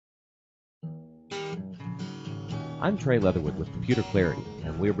I'm Trey Leatherwood with Computer Clarity,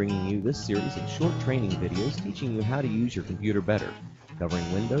 and we're bringing you this series of short training videos teaching you how to use your computer better,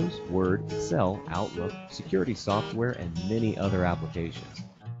 covering Windows, Word, Excel, Outlook, security software, and many other applications.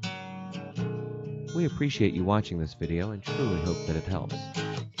 We appreciate you watching this video and truly hope that it helps.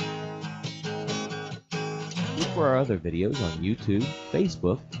 Look for our other videos on YouTube,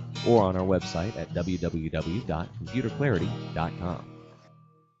 Facebook, or on our website at www.computerclarity.com.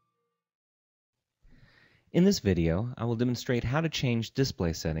 In this video, I will demonstrate how to change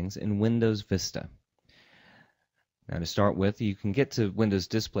display settings in Windows Vista. Now to start with, you can get to Windows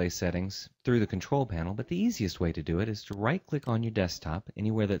display settings through the control panel, but the easiest way to do it is to right-click on your desktop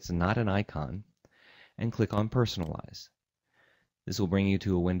anywhere that's not an icon and click on Personalize. This will bring you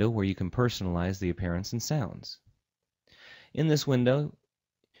to a window where you can personalize the appearance and sounds. In this window,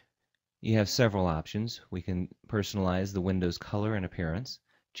 you have several options. We can personalize the Windows color and appearance,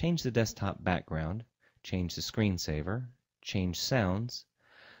 change the desktop background, change the screensaver, change sounds,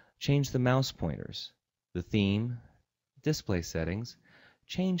 change the mouse pointers, the theme, display settings,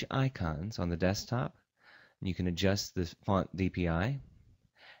 change icons on the desktop. You can adjust the font DPI,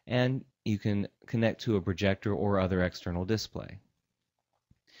 and you can connect to a projector or other external display.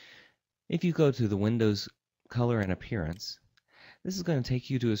 If you go to the Windows color and appearance, this is going to take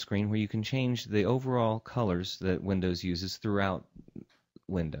you to a screen where you can change the overall colors that Windows uses throughout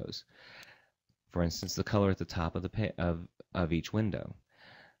Windows. For instance, the color at the top of each window.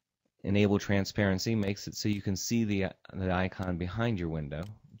 Enable transparency makes it so you can see the icon behind your window,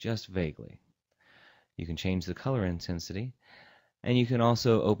 just vaguely. You can change the color intensity, and you can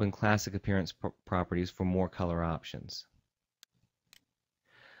also open classic appearance properties for more color options.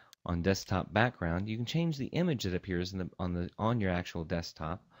 On desktop background, you can change the image that appears on your actual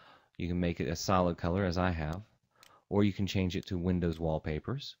desktop. You can make it a solid color, as I have, or you can change it to Windows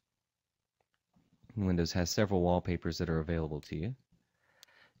wallpapers. Windows has several wallpapers that are available to you.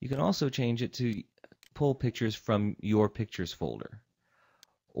 You can also change it to pull pictures from your pictures folder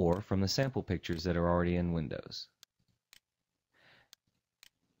or from the sample pictures that are already in Windows.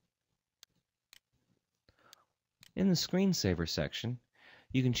 In the screensaver section,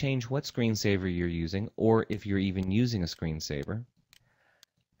 you can change what screensaver you're using, or if you're even using a screensaver,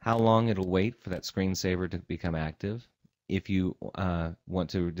 how long it'll wait for that screensaver to become active. If you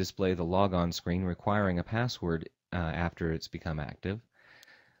want to display the logon screen requiring a password after it's become active,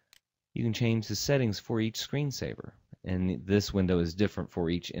 you can change the settings for each screensaver. And this window is different for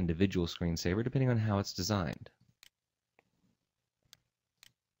each individual screensaver depending on how it's designed.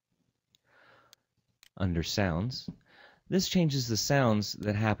 Under Sounds, this changes the sounds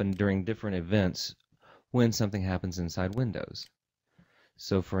that happen during different events when something happens inside Windows.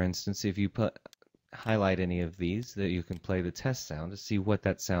 So for instance, if you highlight any of these, that you can play the test sound to see what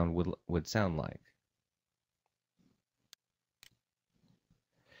that sound would sound like.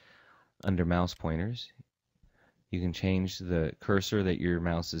 Under mouse pointers, you can change the cursor that your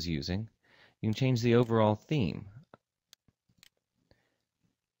mouse is using. You can change the overall theme,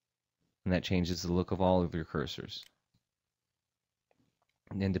 and that changes the look of all of your cursors.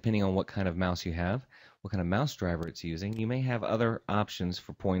 And then depending on what kind of mouse you have, what kind of mouse driver it's using, you may have other options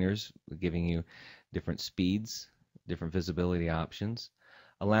for pointers, giving you different speeds, different visibility options,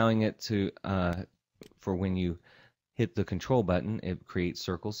 allowing it to, for when you hit the control button, it creates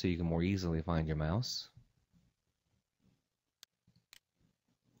circles so you can more easily find your mouse.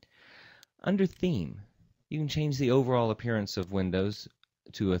 Under Theme, you can change the overall appearance of Windows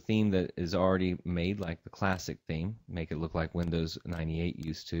to a theme that is already made, like the classic theme, make it look like Windows 98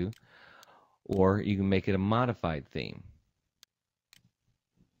 used to, or you can make it a modified theme.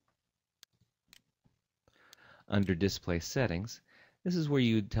 Under Display Settings, this is where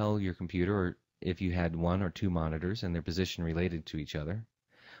you would tell your computer, or if you had one or two monitors and their position related to each other,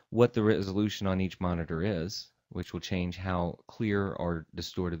 what the resolution on each monitor is, which will change how clear or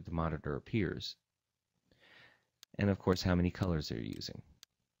distorted the monitor appears, and of course how many colors they're using.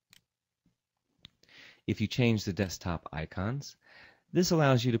 If you change the desktop icons, this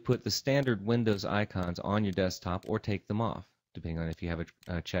allows you to put the standard Windows icons on your desktop or take them off, depending on if you have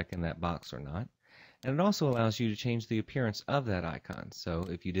a check in that box or not. And it also allows you to change the appearance of that icon. So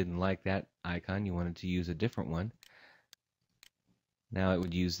if you didn't like that icon, you wanted to use a different one, now it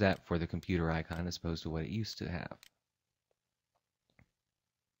would use that for the computer icon as opposed to what it used to have.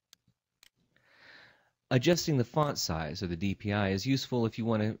 Adjusting the font size, or the DPI, is useful if you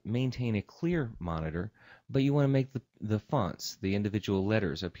want to maintain a clear monitor, but you want to make the fonts, the individual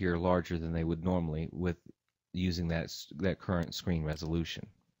letters, appear larger than they would normally with using that current screen resolution.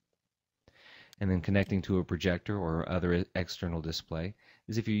 And then connecting to a projector or other external display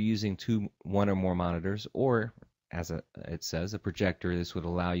is if you're using one or more monitors, or it says, a projector. This would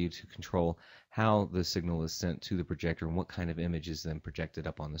allow you to control how the signal is sent to the projector and what kind of image is then projected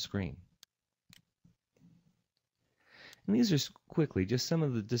up on the screen. And these are quickly just some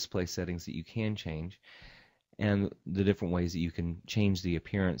of the display settings that you can change and the different ways that you can change the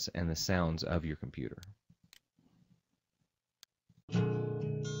appearance and the sounds of your computer.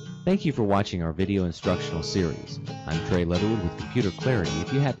 Thank you for watching our video instructional series. I'm Trey Leatherwood with Computer Clarity.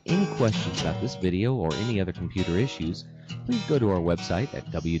 If you have any questions about this video or any other computer issues, please go to our website at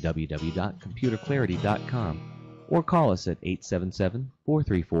www.computerclarity.com or call us at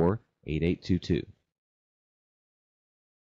 877-434-8822.